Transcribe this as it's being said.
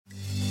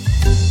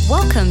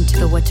Welcome to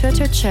the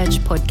Watoto Church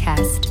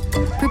podcast.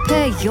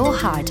 Prepare your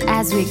heart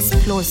as we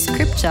explore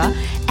scripture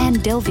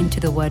and delve into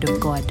the Word of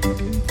God.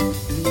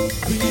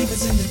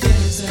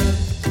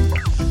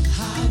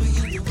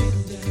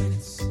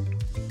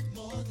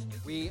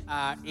 We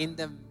are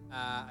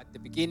at the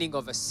beginning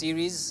of a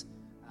series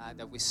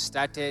that we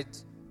started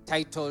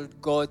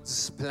titled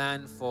God's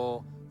Plan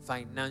for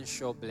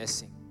Financial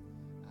Blessing.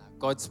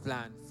 God's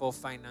Plan for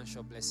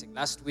Financial Blessing.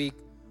 Last week,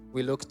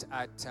 we looked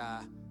at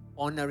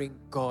honoring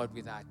God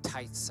with our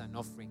tithes and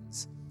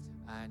offerings.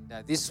 And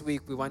this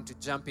week, we want to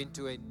jump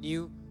into a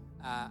new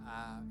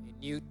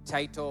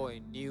title, a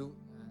new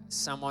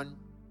sermon.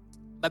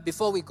 But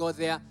before we go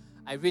there,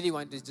 I really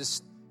want to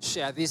just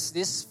share this.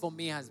 This, for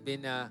me, has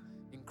been an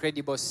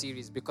incredible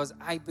series because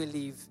I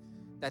believe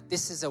that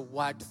this is a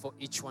word for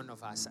each one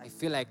of us. I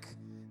feel like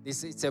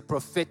it's a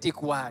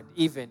prophetic word.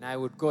 Even I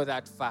would go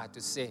that far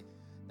to say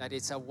that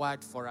it's a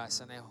word for us.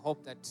 And I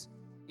hope that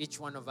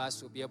each one of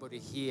us will be able to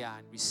hear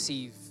and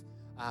receive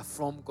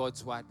from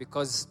God's word.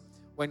 Because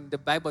when the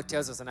Bible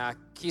tells us, and our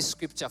key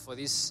scripture for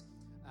this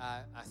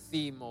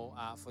theme or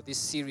for this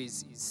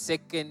series is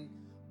 2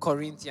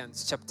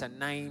 Corinthians chapter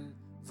 9,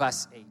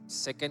 verse 8.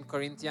 2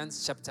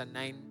 Corinthians chapter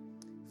 9,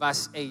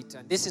 verse 8.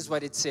 And this is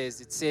what it says.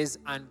 It says,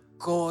 and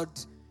God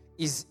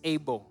is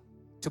able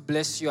to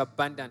bless you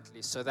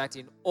abundantly so that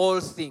in all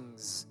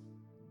things,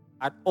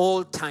 at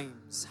all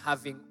times,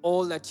 having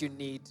all that you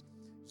need,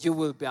 you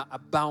will be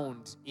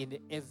abound in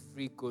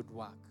every good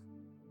work.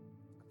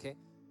 Okay?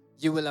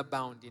 You will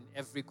abound in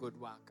every good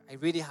work. I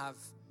really have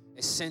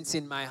a sense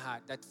in my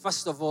heart that,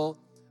 first of all,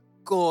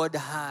 God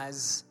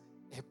has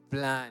a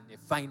plan, a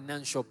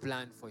financial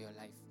plan for your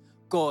life.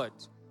 God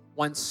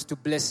wants to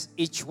bless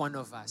each one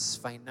of us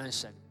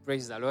financially.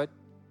 Praise the Lord.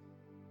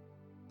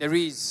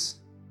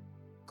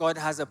 God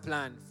has a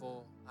plan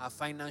for our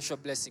financial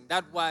blessing.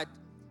 That word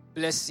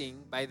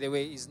blessing, by the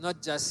way, is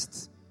not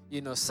just,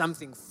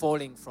 something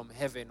falling from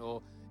heaven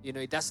or,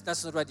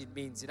 that's not what it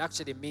means. It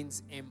actually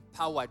means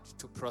empowered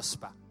to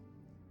prosper.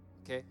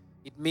 Okay?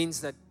 It means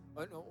that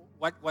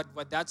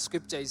what that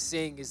scripture is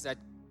saying is that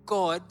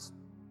God,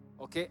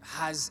 okay,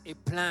 has a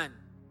plan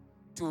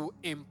to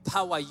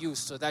empower you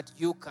so that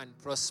you can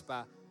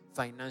prosper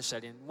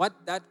financially. And what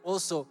that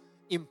also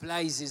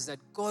implies is that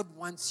God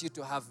wants you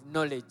to have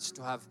knowledge,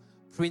 to have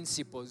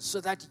principles so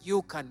that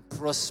you can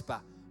prosper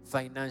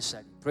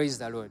financially. Praise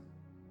the Lord.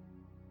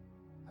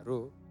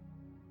 Hello?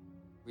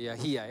 We are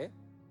here, eh?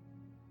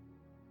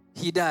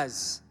 He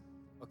does.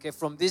 Okay,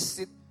 from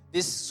this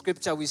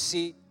scripture we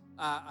see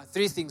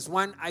three things.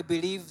 One, I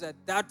believe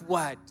that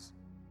word,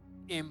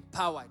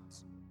 empowered,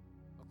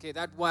 okay,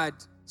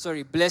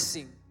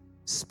 blessing,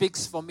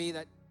 speaks for me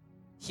that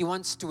He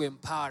wants to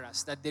empower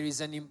us, that there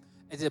is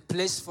a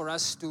place for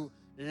us to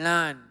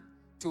learn,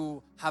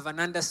 to have an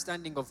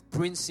understanding of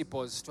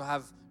principles, to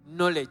have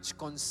knowledge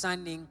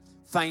concerning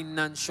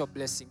financial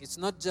blessing. It's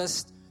not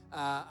just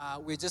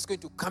we're just going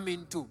to come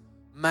into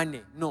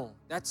money. No,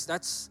 that's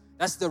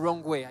the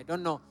wrong way. I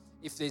don't know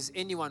if there's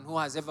anyone who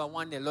has ever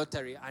won a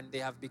lottery and they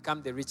have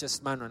become the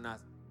richest man on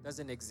earth. It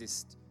doesn't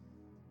exist.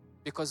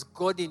 Because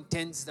God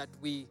intends that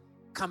we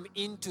come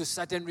into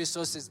certain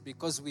resources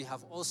because we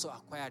have also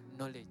acquired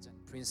knowledge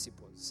and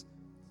principles.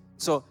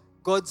 So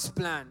God's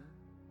plan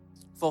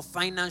for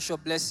financial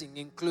blessing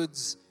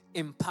includes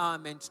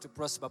empowerment to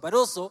prosper. But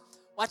also,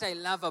 what I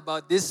love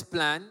about this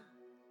plan,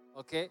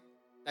 okay,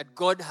 that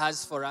God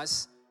has for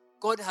us,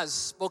 God has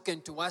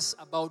spoken to us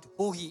about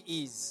who He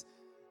is.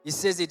 He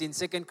says it in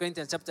 2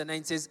 Corinthians chapter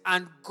 9, says,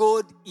 and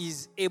God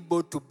is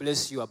able to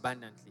bless you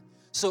abundantly.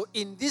 So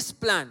in this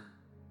plan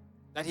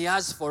that He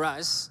has for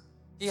us,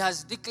 He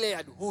has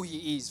declared who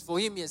He is. For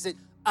Him, He has said,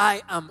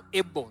 I am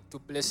able to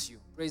bless you.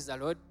 Praise the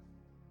Lord.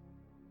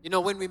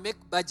 When we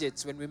make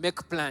budgets, when we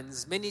make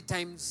plans, many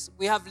times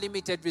we have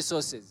limited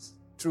resources.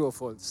 True or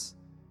false?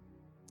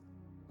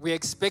 We're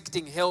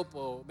expecting help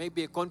or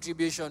maybe a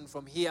contribution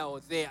from here or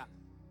there.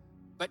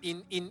 But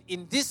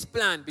in this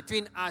plan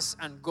between us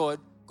and God,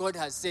 God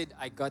has said,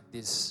 I got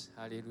this.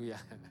 Hallelujah.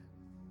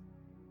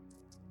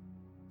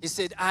 He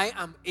said, I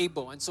am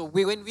able. And so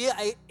when we are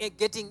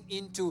getting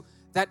into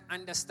that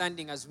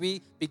understanding, as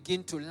we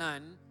begin to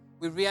learn,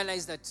 we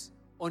realize that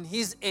on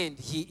His end,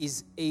 He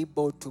is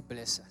able to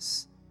bless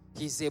us.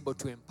 He's able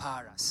to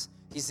empower us.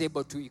 He's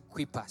able to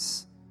equip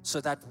us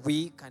so that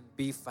we can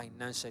be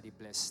financially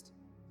blessed.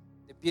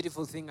 The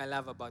beautiful thing I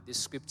love about this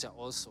scripture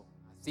also,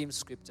 a theme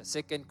scripture,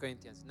 2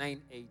 Corinthians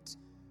 9:8,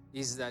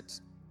 is that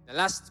the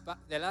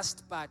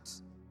last part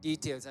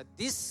details that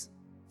this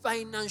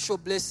financial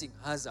blessing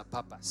has a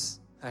purpose.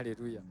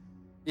 Hallelujah.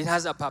 It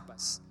has a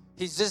purpose.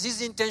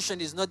 His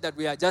intention is not that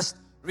we are just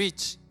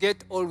rich,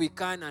 get all we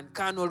can and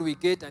can all we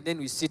get, and then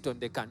we sit on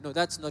the can. No,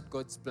 that's not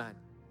God's plan.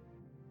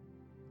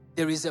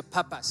 There is a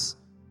purpose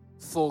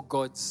for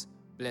God's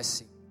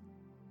blessing.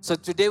 So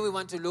today we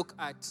want to look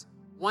at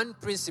one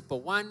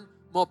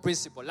more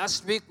principle.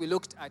 Last week we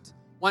looked at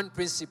one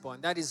principle,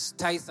 and that is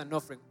tithe and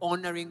offering,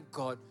 honoring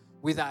God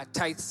with our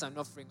tithes and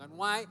offering. And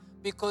why?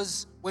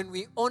 Because when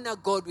we honor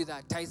God with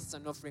our tithes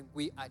and offering,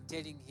 we are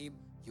telling Him,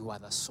 you are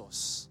the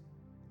source.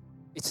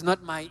 It's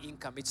not my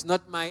income. It's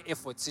not my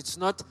efforts. It's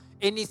not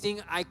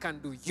anything I can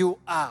do. You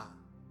are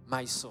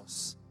my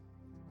source.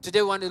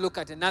 Today we want to look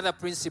at another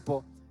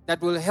principle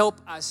that will help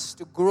us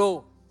to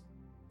grow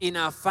in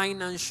our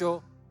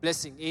financial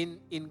blessing,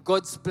 in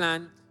God's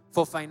plan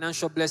for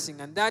financial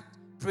blessing. And that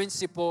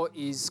principle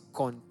is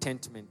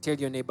contentment. Tell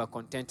your neighbor,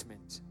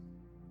 contentment.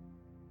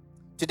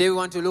 Today we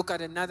want to look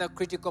at another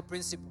critical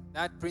principle.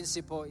 That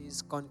principle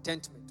is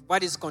contentment.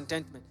 What is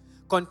contentment?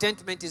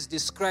 Contentment is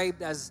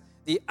described as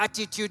the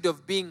attitude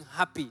of being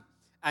happy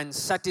and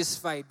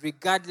satisfied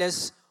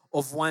regardless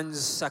of one's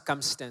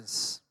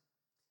circumstance.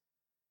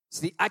 It's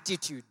the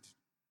attitude,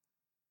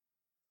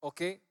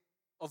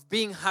 of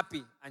being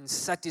happy and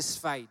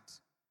satisfied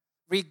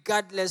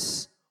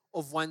regardless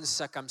of one's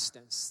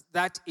circumstance.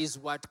 That is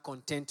what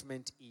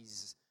contentment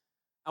is.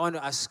 I want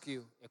to ask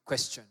you a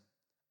question.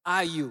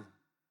 Are you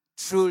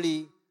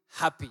truly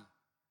happy?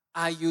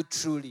 Are you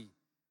truly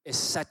a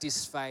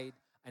satisfied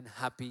and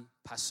happy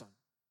person?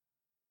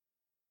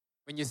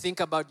 When you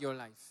think about your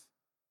life,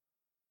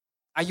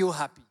 are you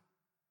happy?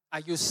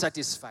 Are you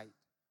satisfied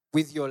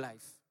with your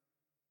life?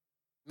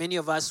 Many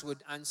of us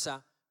would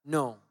answer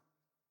no.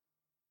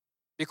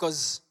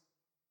 Because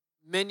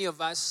many of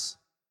us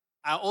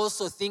are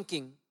also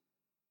thinking,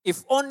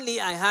 if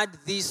only I had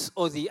this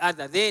or the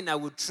other, then I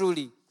would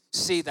truly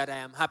say that I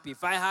am happy.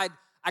 If I had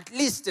at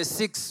least a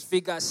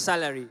 6-figure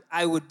salary,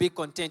 I would be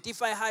content.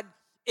 If I had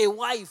a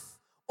wife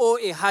or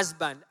a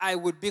husband, I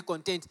would be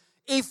content.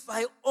 If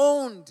I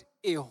owned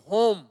a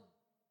home,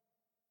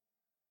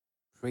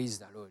 praise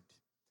the Lord,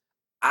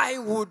 I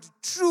would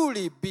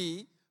truly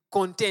be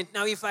content.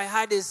 Now, if I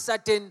had a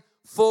certain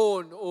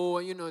phone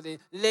or, the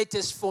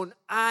latest phone,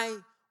 I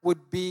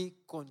would be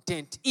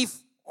content. If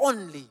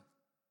only,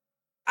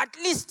 at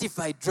least if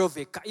I drove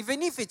a car,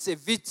 even if it's a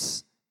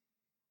Vitz.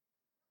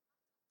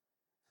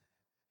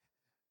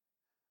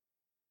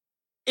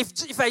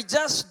 If I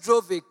just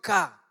drove a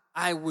car,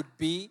 I would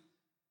be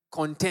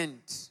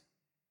content.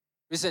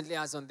 Recently,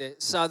 I was on the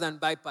Southern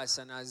Bypass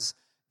and I was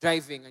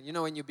driving.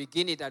 And when you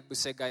begin it at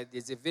Busega,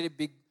 there's a very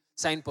big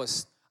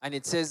signpost and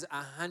it says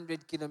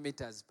 100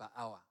 kilometers per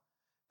hour.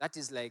 That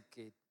is like,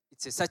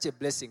 such a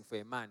blessing for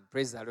a man.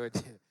 Praise the Lord.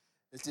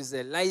 It is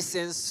a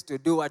license to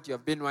do what you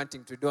have been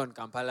wanting to do on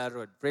Kampala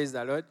Road. Praise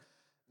the Lord.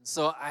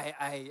 So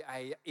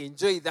I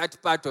enjoy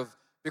that part of,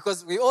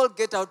 because we all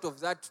get out of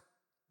that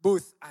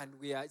booth and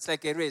it's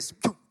like a race.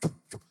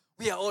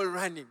 We are all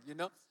running,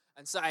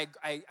 And so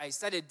I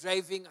started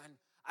driving, and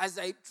as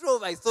I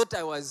drove, I thought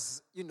I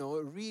was,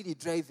 really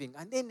driving.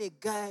 And then a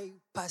guy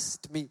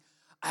passed me.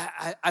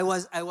 I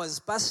was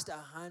past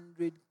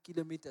 100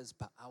 kilometers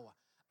per hour.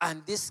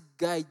 And this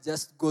guy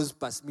just goes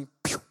past me.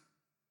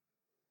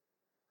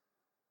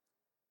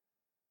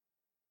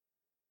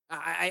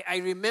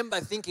 I remember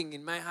thinking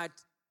in my heart,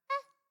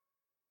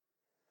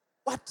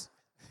 what?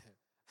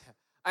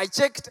 I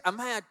checked,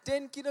 am I at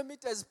 10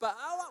 kilometers per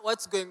hour?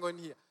 What's going on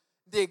here?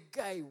 The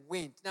guy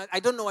went. Now, I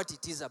don't know what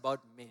it is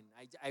about men.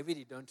 I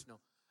really don't know.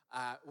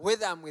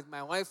 Whether I'm with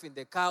my wife in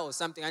the car or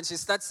something, and she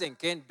starts saying,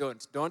 Ken,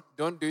 don't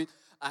do it.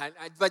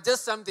 But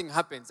just something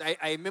happens.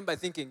 I remember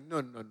thinking,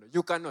 no,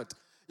 you cannot.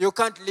 You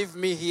can't leave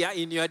me here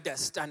in your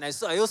dust. And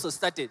I also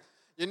started,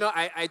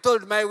 I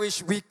told my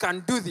wish, we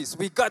can do this.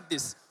 We got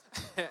this.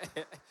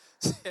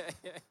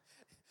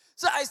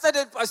 So I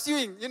started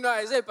pursuing,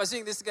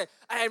 this guy.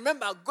 I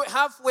remember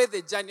halfway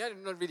the journey,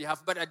 not really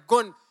half, but I'd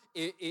gone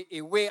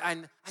a way.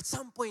 And at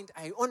some point,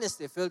 I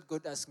honestly felt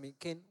God ask me,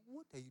 Ken,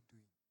 what are you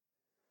doing?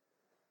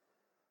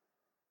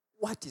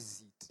 What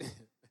is it?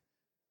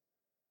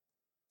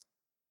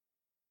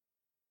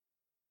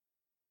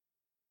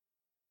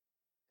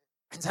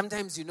 And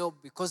sometimes,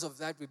 because of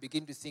that, we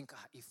begin to think,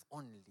 if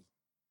only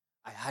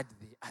I had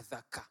the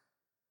other car.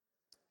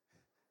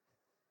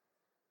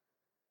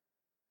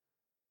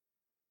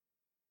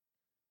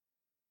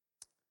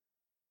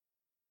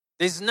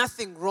 There's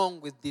nothing wrong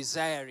with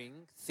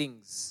desiring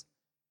things.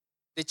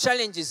 The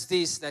challenge is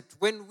this, that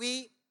when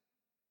we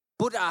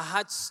put our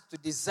hearts to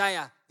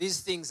desire these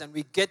things and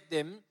we get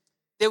them,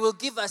 they will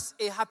give us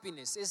a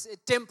happiness. It's a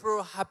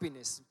temporal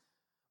happiness.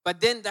 But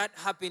then that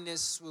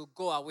happiness will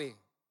go away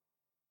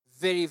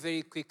very,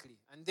 very quickly.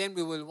 And then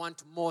we will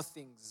want more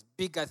things,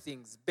 bigger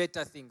things,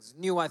 better things,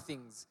 newer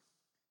things,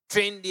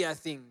 trendier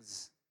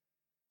things.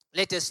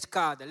 Latest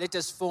car, the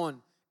latest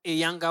phone, a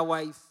younger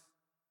wife.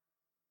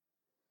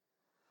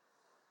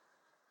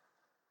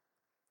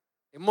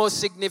 A more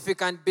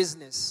significant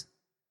business.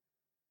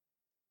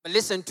 But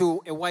listen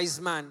to a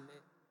wise man,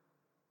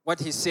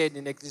 what he said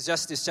in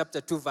Ecclesiastes chapter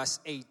 2,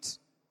 verse 8.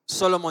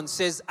 Solomon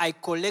says, I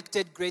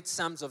collected great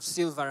sums of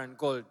silver and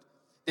gold,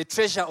 the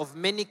treasure of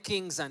many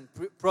kings and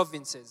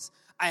provinces.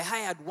 I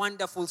hired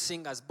wonderful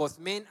singers, both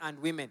men and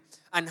women,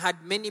 and had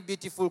many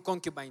beautiful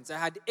concubines. I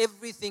had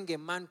everything a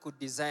man could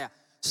desire.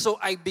 So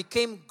I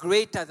became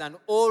greater than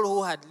all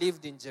who had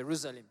lived in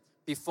Jerusalem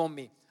before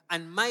me.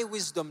 And my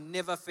wisdom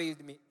never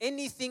failed me.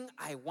 Anything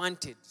I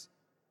wanted,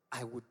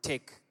 I would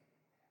take.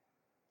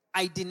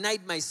 I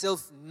denied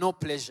myself no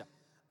pleasure.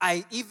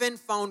 I even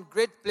found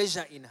great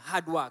pleasure in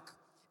hard work.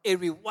 a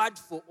reward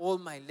for all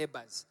my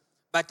labors.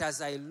 But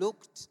as I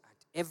looked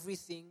at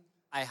everything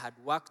I had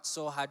worked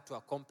so hard to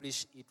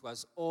accomplish, it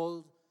was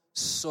all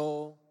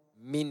so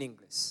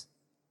meaningless.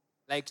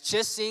 Like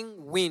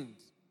chasing wind.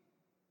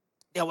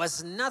 There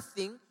was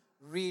nothing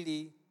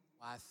really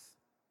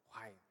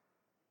worthwhile.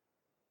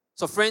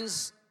 So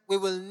friends, we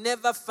will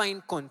never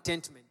find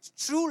contentment,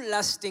 true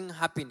lasting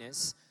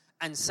happiness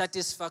and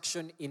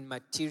satisfaction in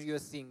material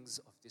things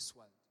of this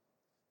world.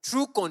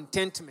 True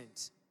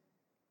contentment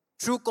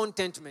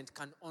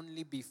can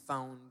only be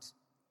found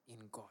in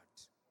God.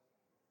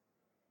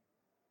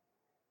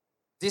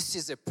 This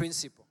is a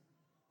principle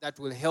that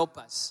will help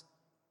us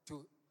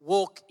to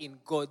walk in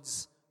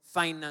God's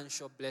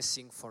financial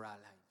blessing for our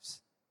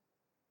lives.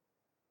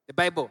 The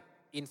Bible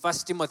in 1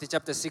 Timothy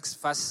chapter 6,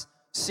 verse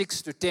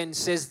 6 to 10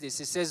 says this.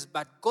 It says,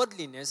 but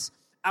godliness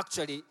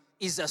actually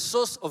is a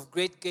source of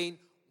great gain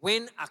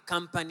when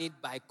accompanied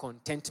by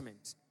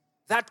contentment.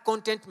 That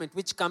contentment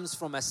which comes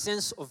from a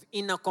sense of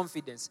inner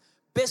confidence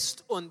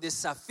based on the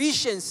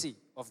sufficiency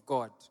of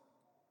God.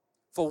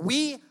 For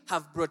we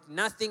have brought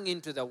nothing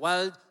into the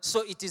world,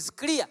 so it is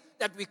clear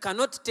that we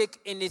cannot take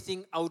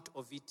anything out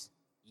of it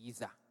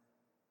either.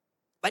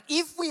 But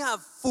if we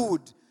have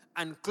food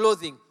and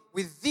clothing,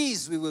 with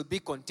these we will be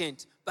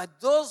content.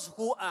 But those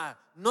who are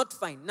not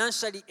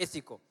financially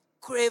ethical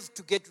crave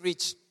to get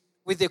rich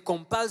with a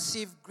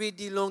compulsive,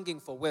 greedy longing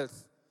for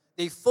wealth.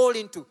 They fall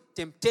into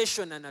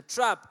temptation and a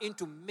trap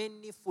into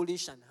many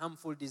foolish and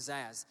harmful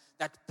desires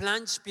that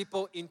plunge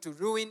people into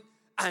ruin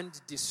and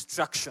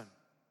destruction,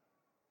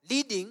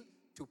 leading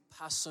to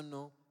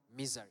personal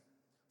misery.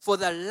 For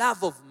the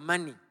love of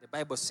money, the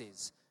Bible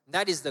says,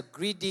 that is the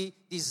greedy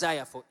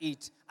desire for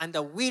it and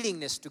the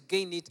willingness to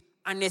gain it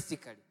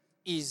unethically,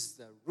 is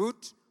the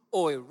root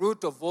or a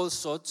root of all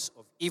sorts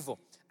of evil.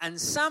 And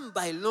some,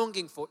 by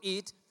longing for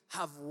it,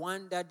 have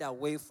wandered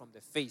away from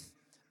the faith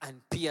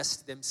and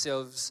pierced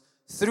themselves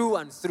through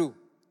and through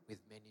with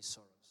many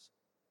sorrows.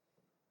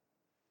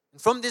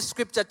 And from this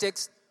scripture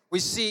text, we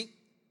see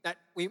that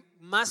we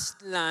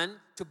must learn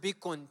to be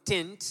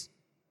content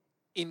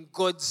in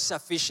God's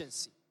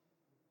sufficiency.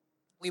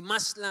 We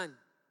must learn.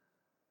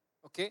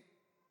 Okay?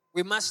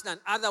 We must learn.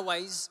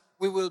 Otherwise,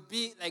 we will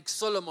be like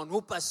Solomon,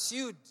 who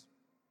pursued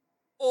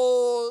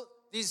all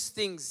these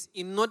things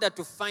in order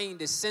to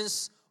find a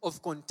sense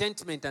of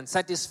contentment and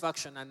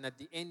satisfaction, and at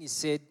the end he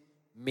said,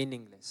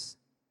 meaningless.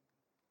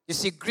 You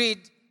see,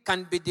 greed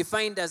can be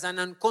defined as an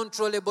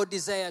uncontrollable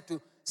desire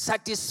to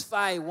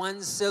satisfy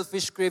one's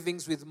selfish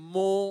cravings with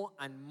more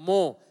and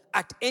more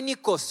at any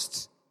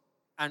cost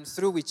and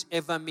through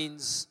whichever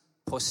means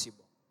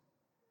possible.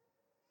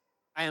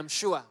 I am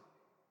sure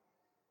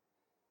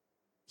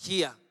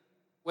here,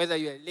 whether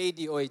you're a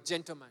lady or a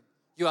gentleman,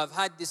 you have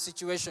had this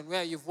situation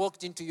where you've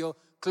walked into your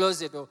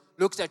closet or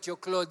looked at your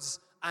clothes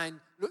and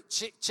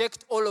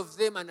checked all of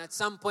them, and at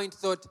some point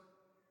thought,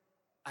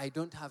 I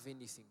don't have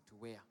anything to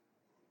wear.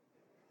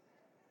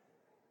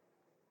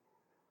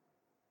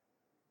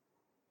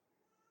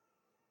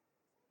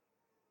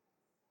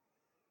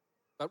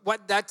 But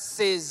what that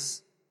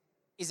says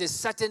is a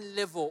certain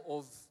level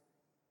of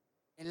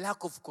a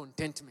lack of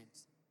contentment.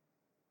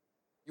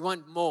 You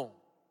want more.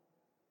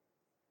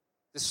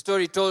 The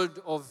story told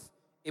of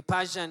a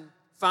Persian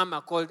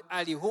farmer called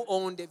Ali who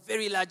owned a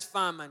very large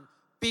farm and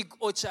big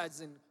orchards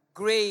and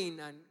grain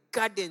and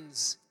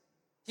gardens.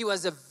 He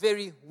was a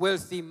very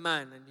wealthy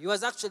man, and he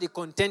was actually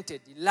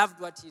contented. He loved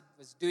what he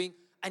was doing,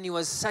 and he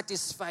was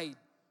satisfied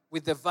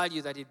with the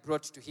value that it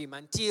brought to him,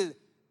 until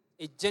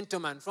a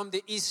gentleman from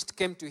the east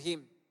came to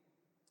him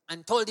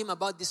and told him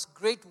about this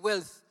great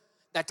wealth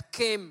that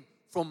came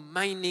from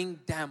mining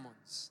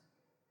diamonds.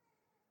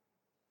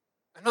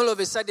 And all of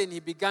a sudden, he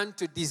began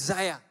to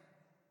desire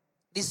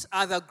this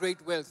other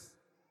great wealth.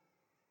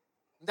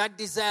 That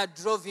desire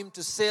drove him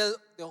to sell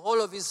the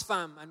whole of his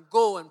farm and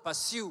go and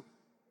pursue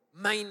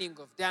mining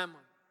of diamond.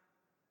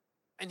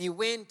 And he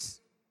went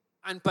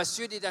and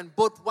pursued it and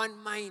bought one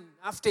mine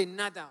after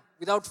another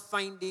without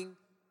finding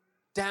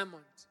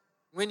diamond.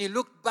 When he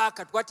looked back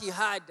at what he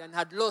had and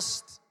had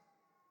lost,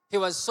 he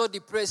was so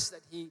depressed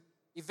that he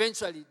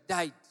eventually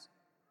died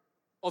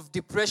of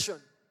depression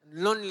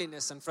and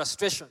loneliness and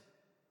frustration.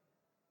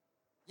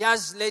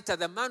 Years later,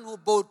 the man who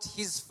bought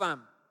his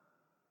farm,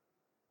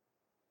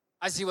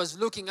 as he was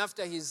looking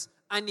after his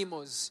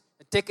animals,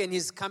 had taken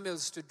his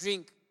camels to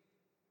drink,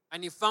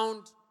 and he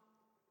found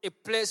a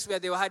place where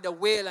they had a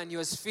well and he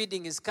was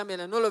feeding his camel,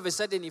 and all of a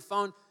sudden he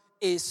found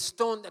a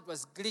stone that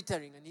was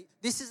glittering. And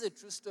this is a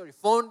true story.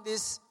 Found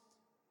this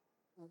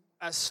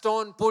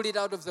stone, pulled it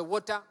out of the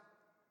water,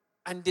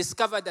 and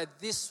discovered that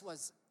this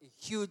was a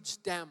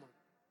huge diamond.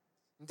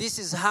 This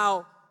is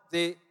how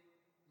the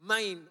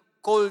mine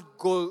called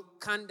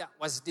Golconda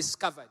was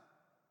discovered.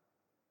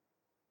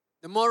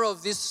 The moral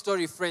of this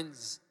story,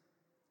 friends,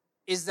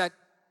 is that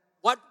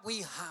what we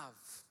have,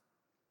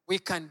 we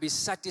can be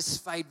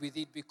satisfied with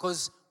it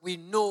because we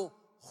know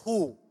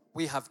who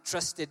we have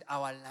trusted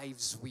our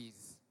lives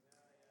with.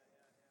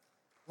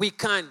 We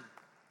can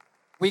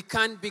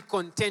be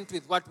content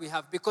with what we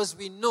have because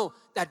we know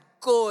that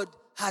God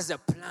has a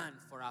plan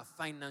for our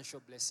financial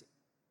blessing.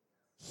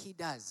 He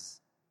does.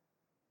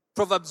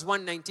 Proverbs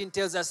 1:19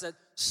 tells us that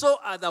so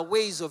are the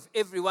ways of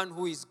everyone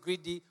who is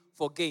greedy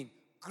for gain.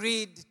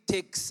 Greed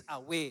takes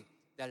away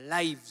the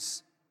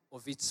lives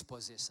of its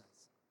possessors.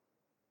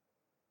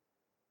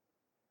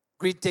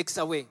 Greed takes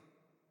away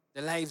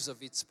the lives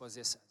of its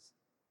possessors.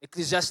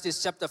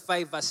 Ecclesiastes chapter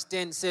 5 verse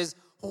 10 says,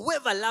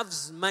 whoever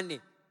loves money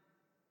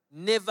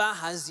never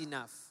has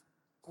enough.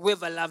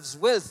 Whoever loves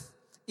wealth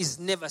is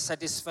never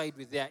satisfied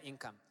with their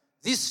income.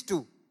 This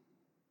too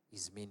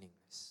is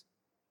meaningless.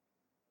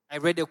 I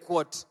read a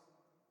quote.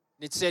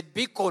 It said,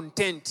 be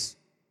content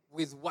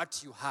with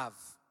what you have,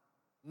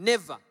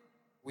 never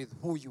with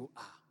who you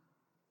are.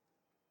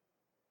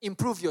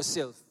 Improve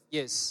yourself,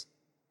 yes.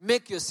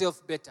 Make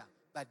yourself better,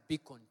 but be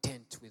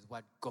content with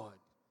what God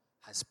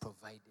has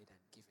provided and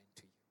given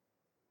to you.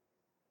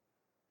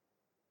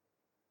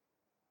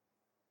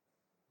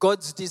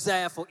 God's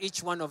desire for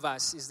each one of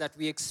us is that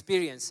we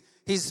experience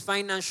His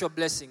financial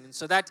blessing, and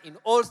so that in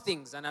all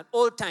things and at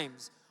all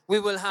times, we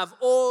will have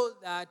all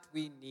that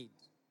we need.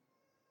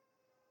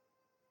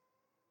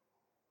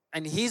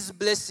 And His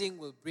blessing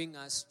will bring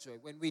us joy.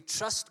 When we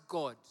trust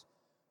God,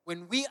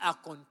 when we are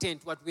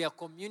content, what we are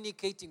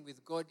communicating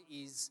with God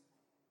is,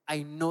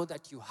 I know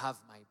that you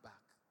have my back.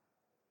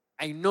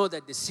 I know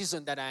that the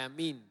season that I am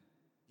in,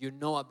 you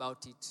know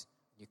about it,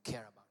 you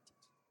care about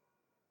it.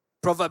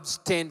 Proverbs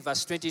 10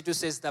 verse 22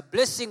 says, the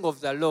blessing of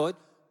the Lord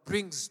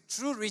brings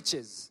true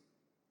riches,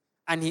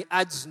 and He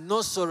adds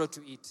no sorrow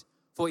to it,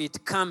 for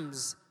it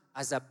comes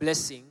as a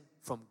blessing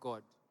from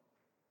God.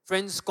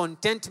 Friends,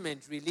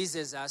 contentment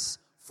releases us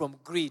from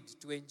greed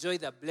to enjoy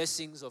the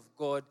blessings of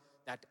God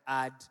that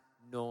add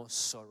no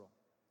sorrow.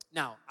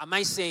 Now, am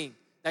I saying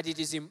that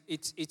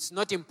it's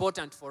not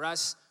important for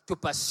us to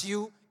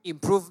pursue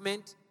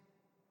improvement?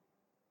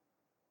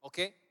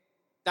 Okay?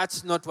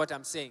 That's not what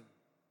I'm saying.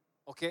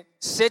 Okay?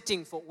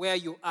 Settling for where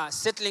you are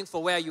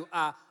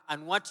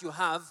and what you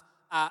have,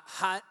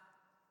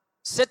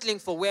 settling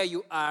for where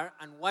you are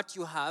and what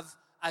you have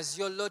as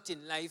your lot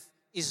in life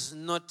is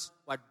not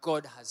what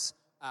God has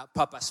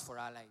purposed for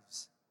our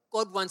lives.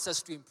 God wants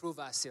us to improve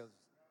ourselves.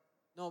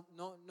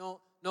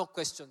 No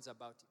questions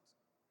about it.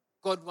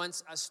 God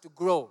wants us to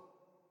grow.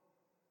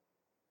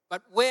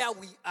 But where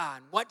we are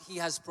and what He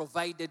has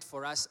provided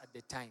for us at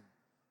the time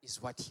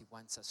is what He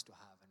wants us to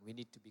have. And we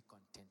need to be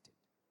contented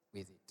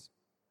with it.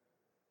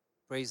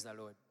 Praise the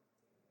Lord.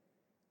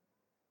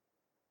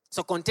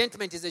 So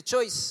contentment is a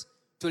choice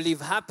to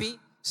live happy,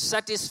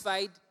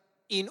 satisfied,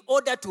 in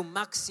order to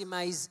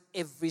maximize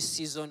every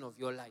season of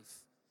your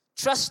life.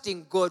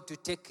 Trusting God to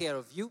take care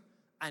of you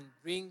and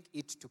bring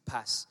it to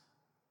pass.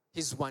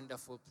 His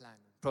wonderful plan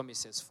and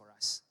promises for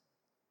us.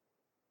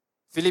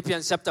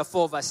 Philippians chapter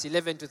 4 verse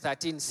 11 to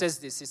 13 says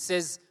this. It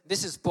says,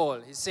 this is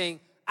Paul. He's saying,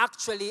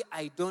 actually,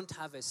 I don't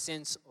have a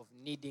sense of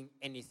needing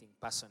anything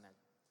personally.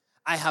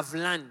 I have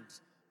learned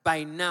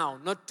by now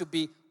to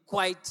be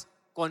quite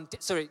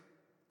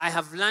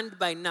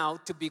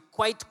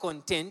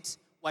content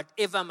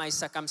whatever my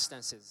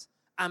circumstances.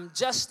 I'm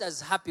just as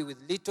happy with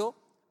little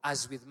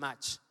as with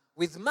much.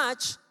 With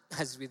much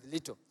as with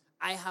little.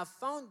 I have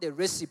found the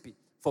recipe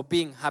for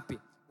being happy,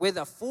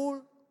 whether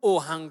full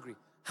or hungry,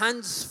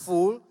 hands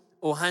full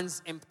or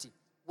hands empty.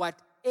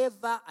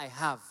 Whatever I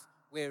have,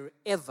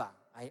 wherever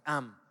I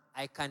am,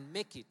 I can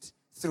make it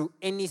through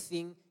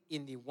anything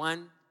in the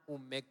one who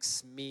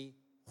makes me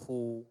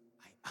who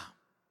I am.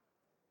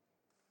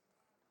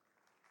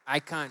 I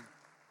can.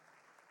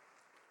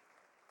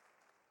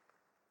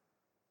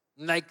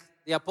 Like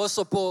the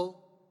Apostle Paul,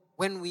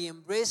 when we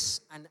embrace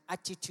an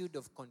attitude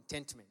of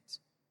contentment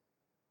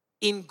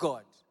in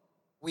God,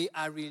 we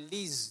are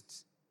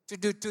released to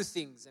do two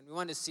things, and we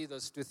want to see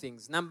those two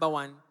things. Number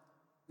one,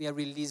 we are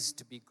released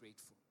to be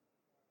grateful.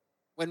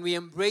 When we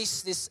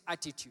embrace this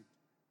attitude,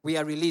 we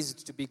are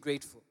released to be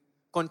grateful.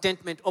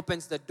 Contentment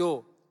opens the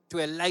door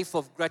to a life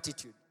of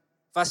gratitude.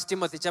 1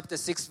 Timothy chapter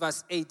 6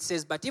 verse 8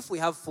 says, but if we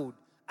have food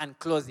and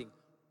clothing,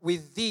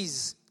 with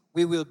these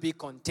we will be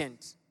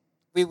content.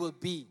 We will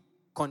be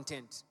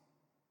content.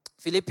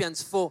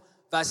 Philippians 4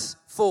 verse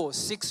 4,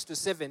 6 to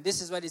 7.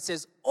 This is what it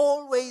says.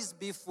 Always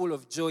be full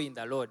of joy in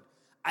the Lord.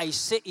 I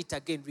say it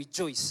again,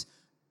 rejoice.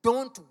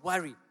 Don't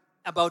worry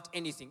about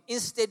anything.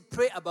 Instead,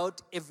 pray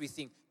about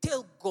everything.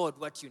 Tell God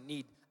what you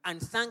need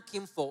and thank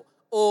Him for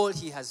all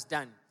He has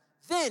done.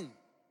 Then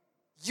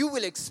you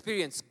will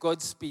experience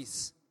God's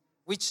peace,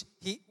 which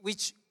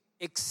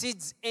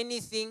exceeds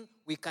anything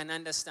we can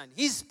understand.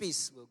 His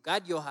peace will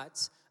guard your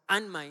hearts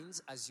and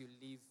minds as you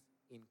live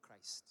in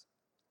Christ.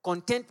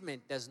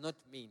 Contentment does not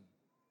mean,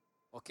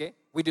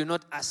 we do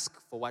not ask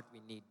for what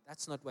we need.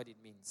 That's not what it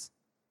means.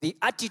 The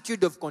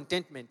attitude of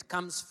contentment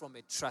comes from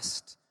a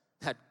trust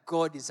that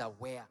God is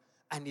aware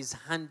and is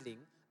handling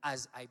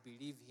as I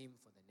believe Him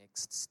for the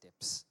next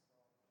steps.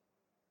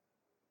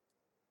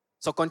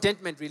 So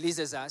contentment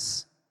releases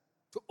us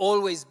to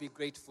always be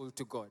grateful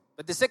to God.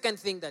 But the second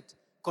thing that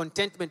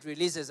contentment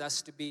releases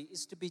us to be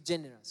is to be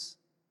generous.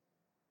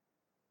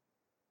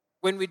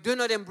 When we do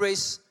not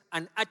embrace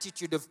an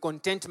attitude of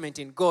contentment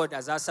in God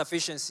as our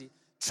sufficiency,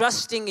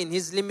 trusting in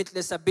his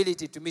limitless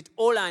ability to meet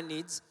all our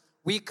needs,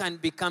 we can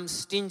become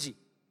stingy.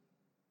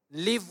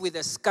 Live with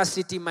a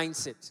scarcity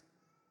mindset.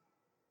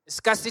 A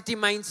scarcity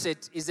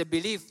mindset is a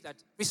belief that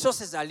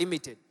resources are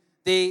limited.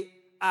 They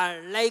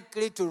are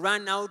likely to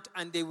run out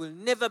and they will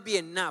never be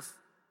enough,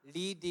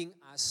 leading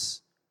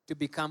us to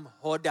become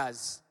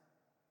hoarders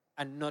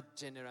and not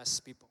generous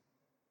people.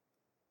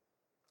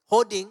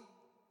 Hoarding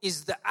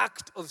is the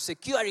act of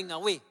securing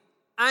away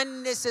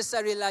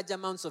unnecessary large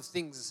amounts of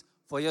things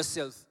for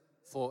yourself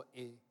for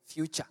a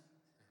future.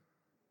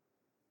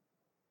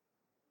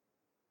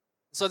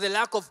 So the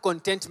lack of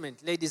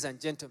contentment, ladies and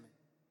gentlemen,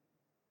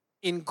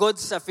 in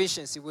God's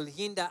sufficiency will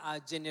hinder our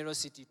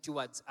generosity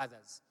towards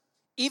others,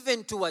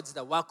 even towards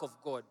the work of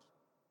God.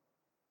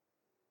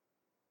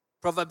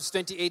 Proverbs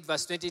 28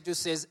 verse 22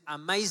 says, a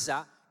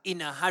miser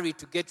in a hurry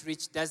to get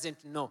rich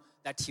doesn't know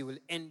that he will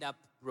end up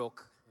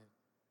broke.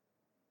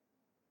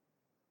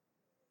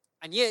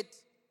 And yet,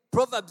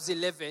 Proverbs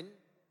 11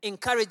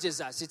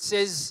 encourages us. It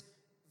says,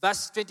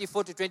 verse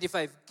 24 to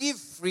 25, give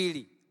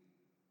freely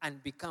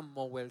and become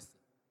more wealthy.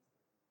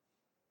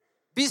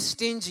 Be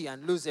stingy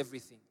and lose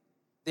everything.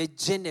 The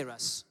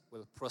generous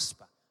will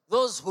prosper.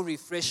 Those who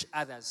refresh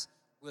others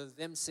will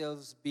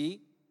themselves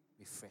be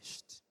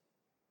refreshed.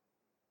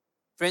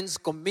 Friends,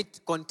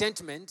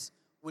 contentment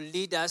will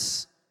lead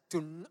us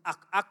to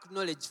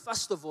acknowledge,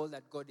 first of all,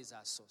 that God is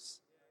our source.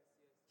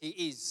 He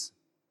is.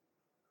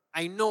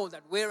 I know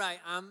that where I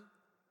am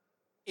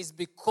is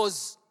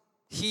because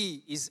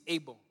he is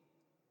able.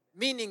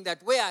 Meaning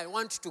that where I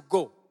want to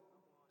go,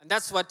 and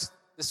that's what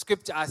the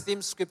scripture, our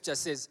theme scripture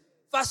says,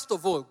 first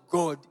of all,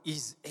 God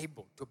is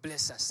able to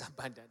bless us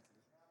abundantly.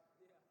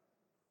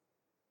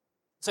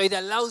 So it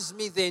allows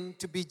me then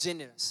to be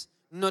generous,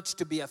 not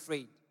to be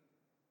afraid.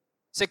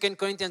 2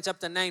 Corinthians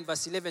chapter 9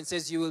 verse 11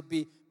 says, you will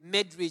be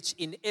made rich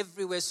in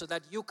every way so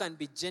that you can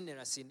be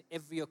generous in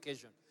every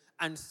occasion.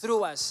 And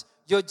through us,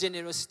 your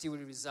generosity will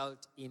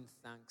result in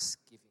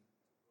thanksgiving.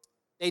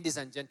 Ladies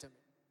and gentlemen,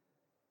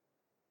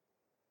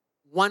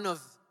 one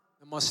of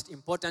the most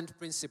important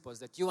principles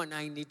that you and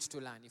I need to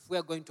learn if we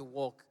are going to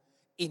walk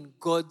in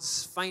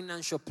God's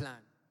financial plan,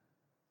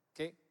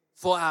 okay,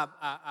 for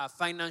our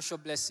financial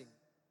blessing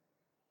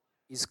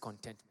is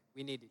contentment.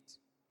 We need it.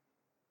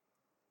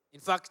 In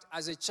fact,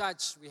 as a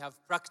church, we have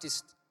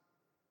practiced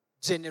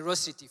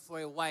generosity for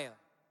a while.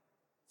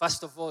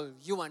 First of all,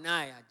 you and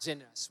I are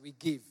generous. We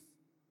give.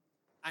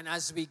 And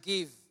as we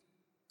give,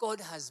 God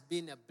has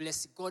been a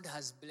blessing. God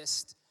has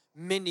blessed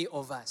many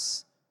of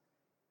us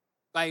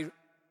by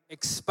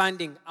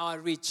expanding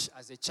our reach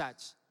as a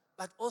church,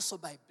 but also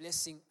by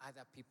blessing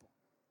other people.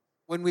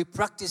 When we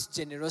practice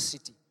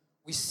generosity,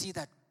 we see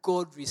that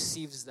God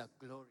receives the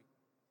glory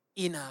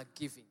in our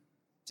giving.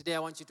 Today I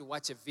want you to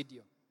watch a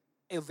video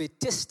of a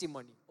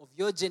testimony of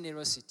your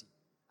generosity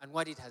and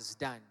what it has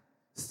done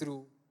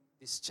through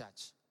this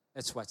church.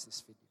 Let's watch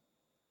this video.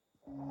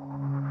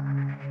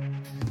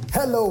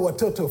 Hello,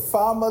 Watoto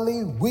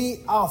family. We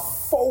are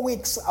 4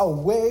 weeks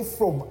away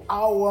from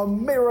our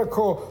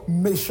miracle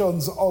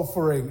missions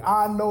offering.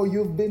 I know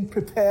you've been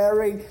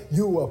preparing,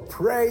 you are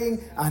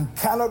praying, and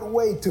cannot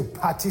wait to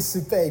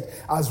participate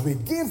as we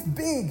give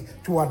big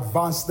to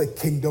advance the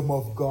kingdom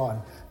of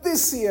God.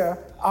 This year,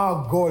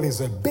 our goal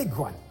is a big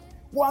one.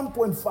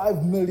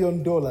 $1.5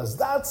 million.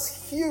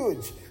 That's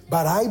huge.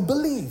 But I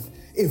believe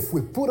if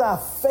we put our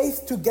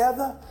faith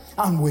together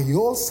and we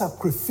all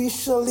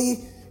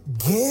sacrificially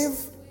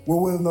give, we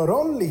will not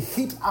only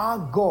hit our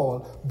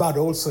goal, but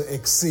also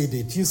exceed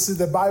it. You see,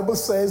 the Bible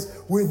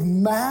says, with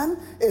man,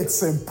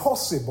 it's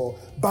impossible,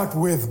 but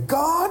with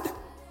God,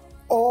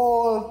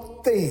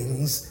 all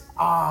things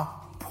are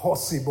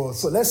possible.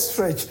 So let's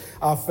stretch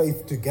our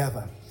faith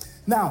together.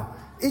 Now,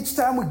 each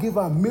time we give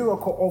our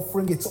miracle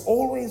offering, it's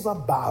always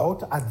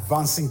about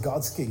advancing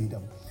God's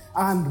kingdom.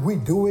 And we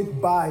do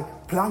it by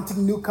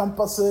planting new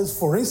campuses.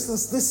 For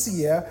instance, this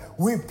year,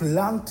 we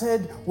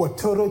planted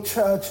Watoto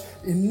Church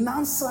in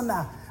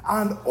Nansana.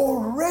 And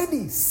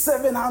already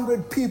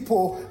 700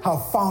 people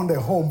have found a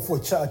home for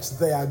church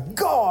there.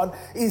 God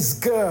is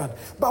good.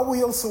 But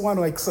we also want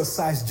to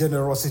exercise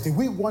generosity.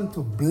 We want to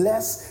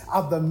bless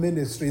other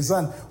ministries.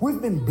 And we've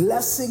been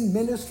blessing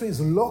ministries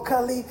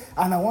locally.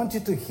 And I want you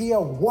to hear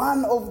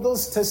one of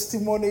those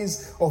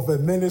testimonies of a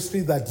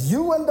ministry that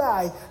you and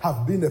I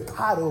have been a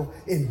part of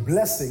in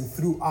blessing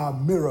through our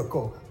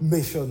miracle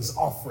missions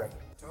offering.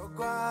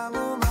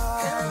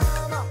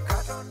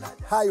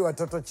 Hi,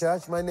 Watoto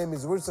Church. My name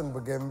is Wilson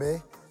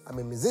Bugembe. I'm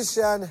a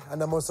musician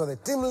and I'm also the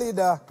team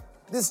leader.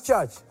 This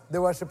church,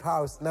 the Worship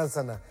House,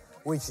 Nansana,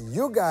 which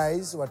you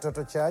guys,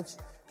 Watoto Church,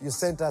 you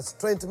sent us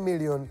 20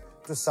 million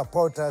to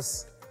support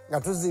us.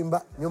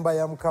 Ngatuzimba, nyumba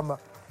ya mkama.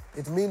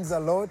 It means a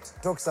lot,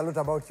 talks a lot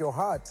about your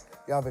heart.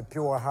 You have a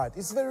pure heart.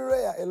 It's very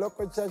rare, a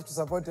local church to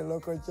support a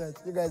local church.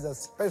 You guys are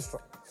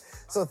special.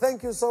 So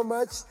thank you so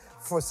much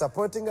for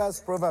supporting us.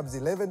 Proverbs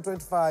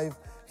 11:25,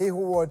 he who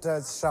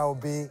waters shall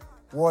be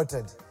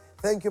watered.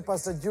 Thank you,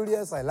 Pastor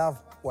Julius. I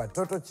love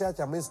Watoto Church.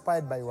 I'm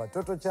inspired by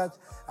Watoto Church.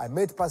 I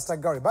met Pastor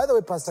Gary. By the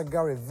way, Pastor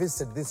Gary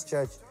visited this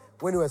church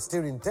when we were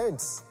still in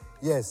tents.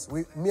 Yes,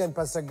 me and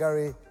Pastor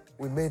Gary,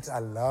 we met a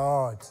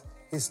lot.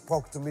 He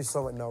spoke to me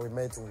so much. Now we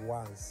met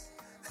once.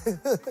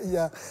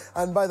 Yeah,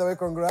 and by the way,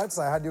 congrats.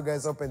 I had you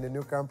guys open the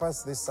new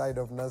campus this side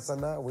of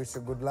Nansana. Wish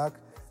you good luck.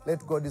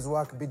 Let God's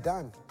work be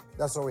done.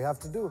 That's what we have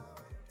to do.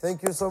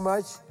 Thank you so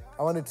much.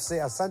 I wanted to say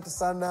asante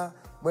sana.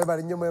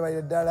 Mwebali nyo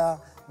mwebali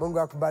dala. Mungu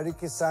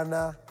akubariki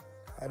sana.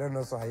 I don't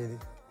know Swahili.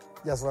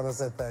 Just want to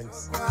say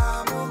thanks.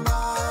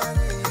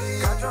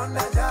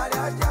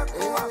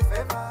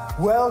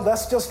 Well,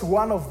 that's just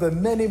one of the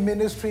many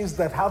ministries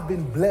that have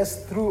been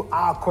blessed through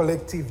our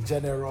collective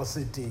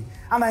generosity.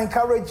 And I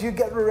encourage you,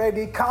 get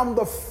ready. Come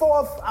the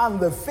 4th and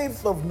the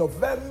 5th of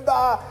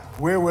November,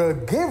 we will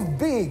give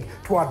big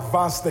to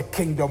advance the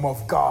kingdom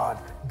of God.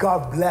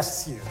 God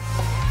bless you.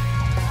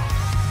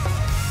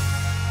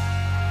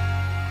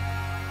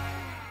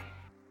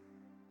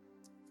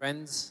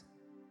 Friends,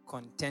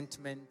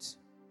 contentment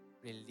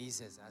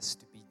releases us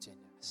to be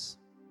generous.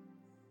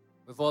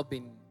 We've all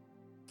been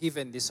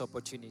given this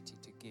opportunity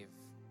to give.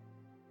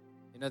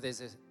 You know,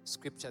 there's a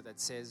scripture that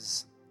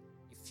says,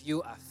 if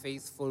you are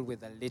faithful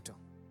with a little,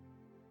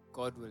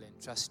 God will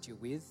entrust you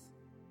with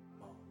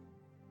more.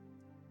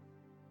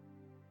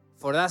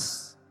 For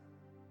us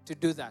to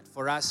do that,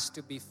 for us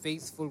to be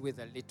faithful with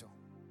a little,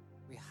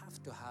 we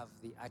have to have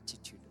the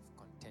attitude of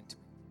contentment.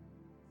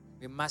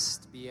 We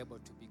must be able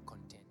to be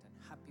content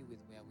and happy with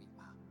where we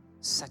are,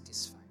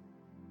 satisfied.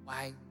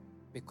 Why?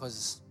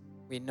 Because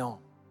we know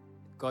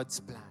that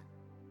God's plan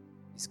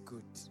is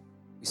good.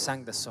 We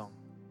sang the song.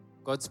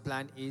 God's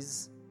plan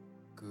is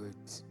good.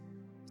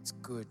 It's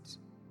good.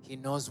 He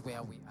knows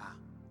where we are.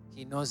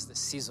 He knows the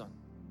season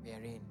we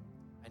are in.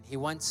 And He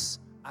wants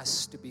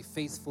us to be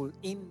faithful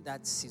in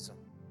that season.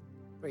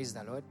 Praise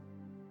the Lord.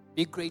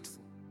 Be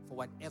grateful for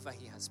whatever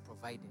He has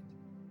provided.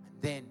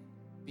 And then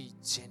be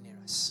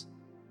generous.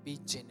 Be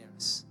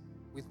generous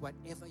with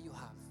whatever you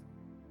have.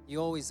 He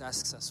always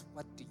asks us,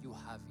 what do you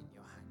have in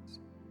your hand?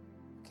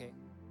 Okay?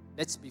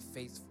 Let's be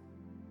faithful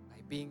by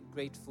being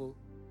grateful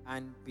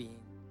and being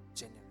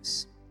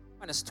generous. I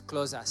want us to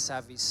close our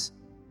service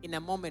in a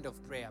moment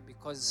of prayer,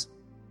 because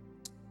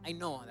I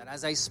know that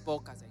as I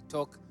spoke, as I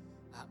talk,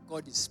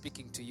 God is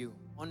speaking to you.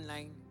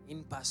 Online,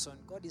 in person,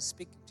 God is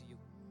speaking to you.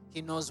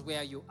 He knows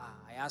where you are.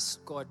 I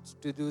ask God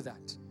to do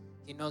that.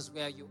 He knows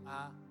where you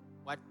are,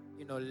 what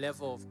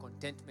level of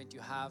contentment you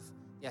have.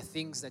 There are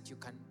things that you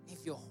can live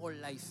your whole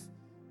life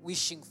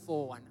wishing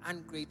for and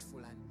ungrateful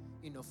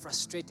and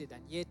frustrated,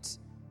 and yet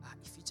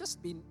if you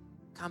just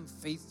become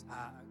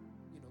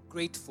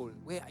grateful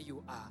where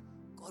you are,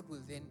 God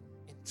will then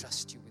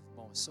entrust you with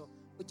more. So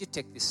would you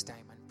take this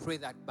time and pray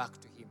that back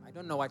to Him? I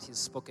don't know what He's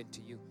spoken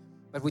to you,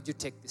 but would you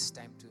take this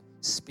time to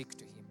speak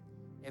to Him?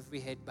 Every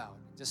head bowed.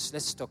 Just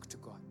let's talk to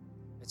God.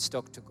 Let's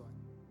talk to God.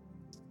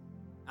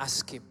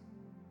 Ask Him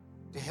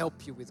to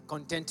help you with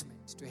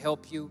contentment, to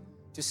help you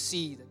to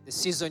see that the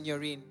season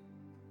you're in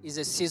is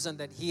a season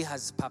that He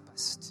has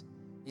purposed.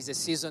 It's a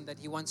season that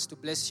He wants to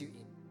bless you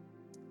in.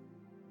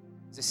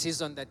 It's a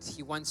season that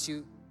He wants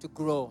you to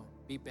grow,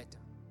 be better.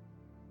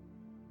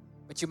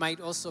 But you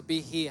might also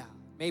be here,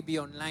 maybe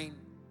online.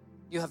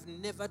 You have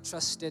never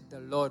trusted the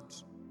Lord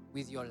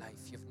with your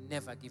life. You've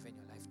never given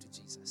your life to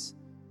Jesus.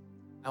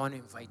 I want to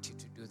invite you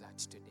to do that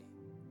today.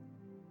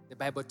 The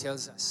Bible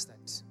tells us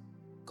that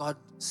God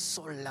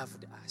so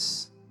loved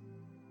us,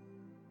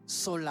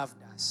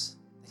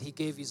 that He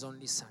gave His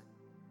only Son,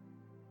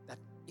 that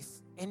if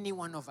any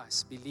one of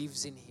us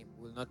believes in Him,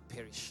 will not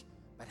perish,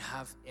 but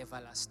have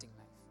everlasting life.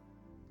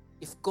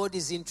 If God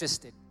is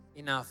interested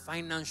in our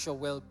financial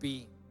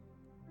well-being,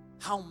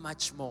 how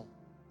much more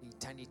the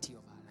eternity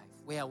of our life,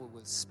 where we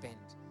will spend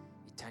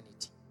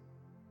eternity.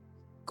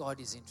 God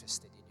is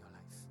interested in your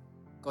life.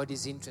 God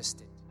is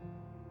interested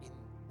in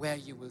where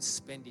you will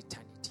spend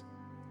eternity.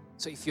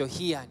 So if you're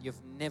here and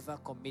you've never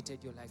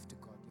committed your life to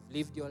God, you've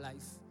lived your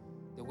life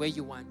the way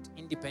you want,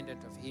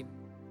 independent of Him,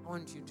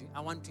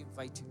 I want to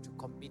invite you to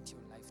commit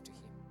your life to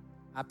Him.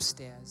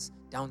 Upstairs,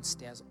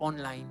 downstairs,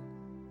 online.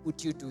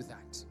 Would you do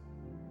that?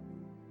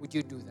 Would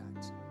you do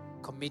that?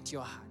 Commit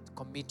your heart,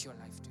 commit your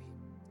life to Him.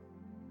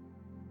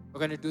 We're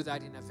going to do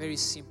that in a very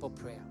simple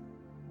prayer.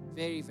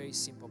 Very, very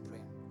simple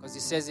prayer. Because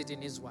He says it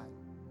in His word.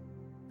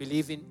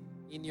 Believe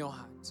in your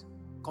heart.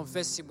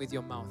 Confess Him with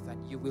your mouth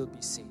and you will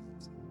be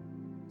saved.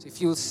 So if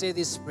you'll say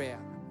this prayer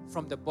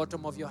from the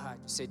bottom of your heart,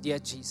 you say, Dear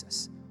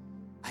Jesus,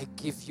 I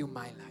give you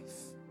my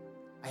life.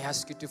 I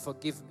ask you to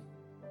forgive me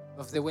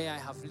of the way I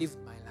have lived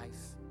my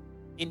life,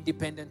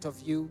 independent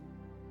of you.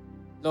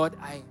 Lord,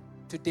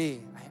 today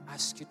I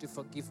ask you to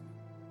forgive me.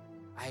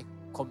 I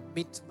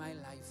commit my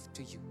life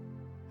to you.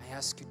 I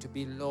ask you to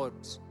be Lord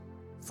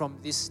from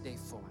this day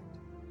forward.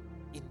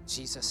 In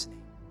Jesus'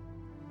 name,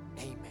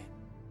 amen.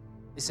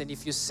 Listen,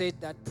 if you said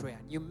that prayer,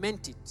 you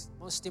meant it,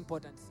 most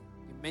important thing,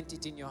 you meant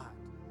it in your heart,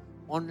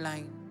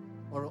 online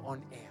or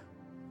on air,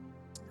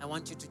 I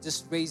want you to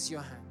just raise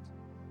your hand.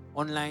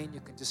 Online,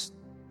 you can just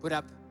put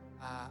up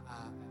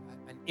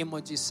an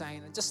emoji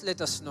sign and just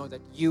let us know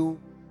that you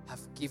have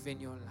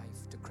given your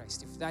life to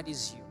Christ. If that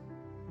is you,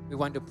 we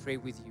want to pray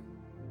with you.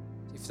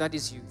 If that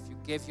is you, if you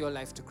gave your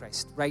life to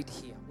Christ right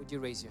here, would you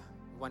raise your hand?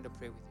 We want to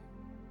pray with you.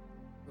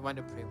 We want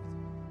to pray with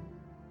you.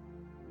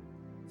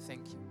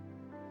 Thank you.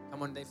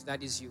 Come on, if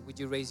that is you, would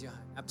you raise your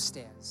hand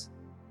upstairs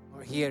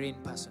or here in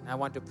person? I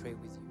want to pray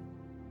with you.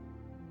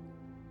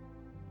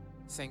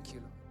 Thank you,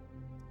 Lord.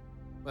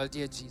 Well,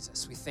 dear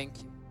Jesus, we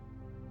thank you.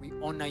 We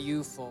honor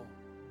you for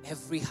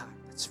every heart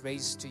that's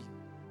raised to you.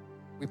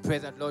 We pray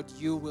that, Lord,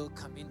 you will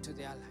come into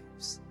their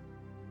lives.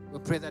 We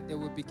pray that they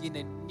will begin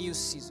a new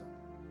season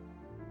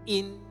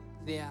in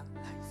their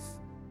life.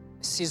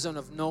 A season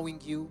of knowing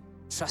you,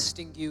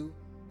 trusting you,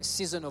 a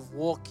season of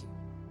walking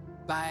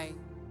by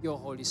your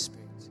Holy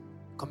Spirit.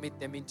 Commit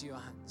them into your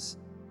hands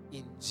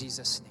in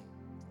Jesus' name.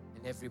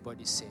 And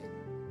everybody said,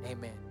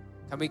 amen.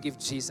 Can we give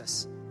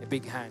Jesus a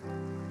big hand?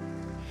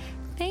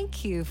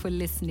 Thank you for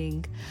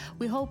listening.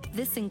 We hope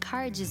this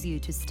encourages you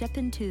to step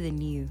into the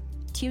new.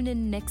 Tune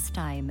in next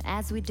time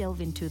as we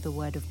delve into the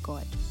Word of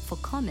God. For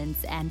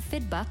comments and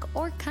feedback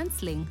or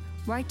counseling,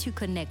 write to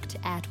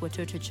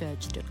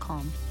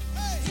connect@watotochurch.com.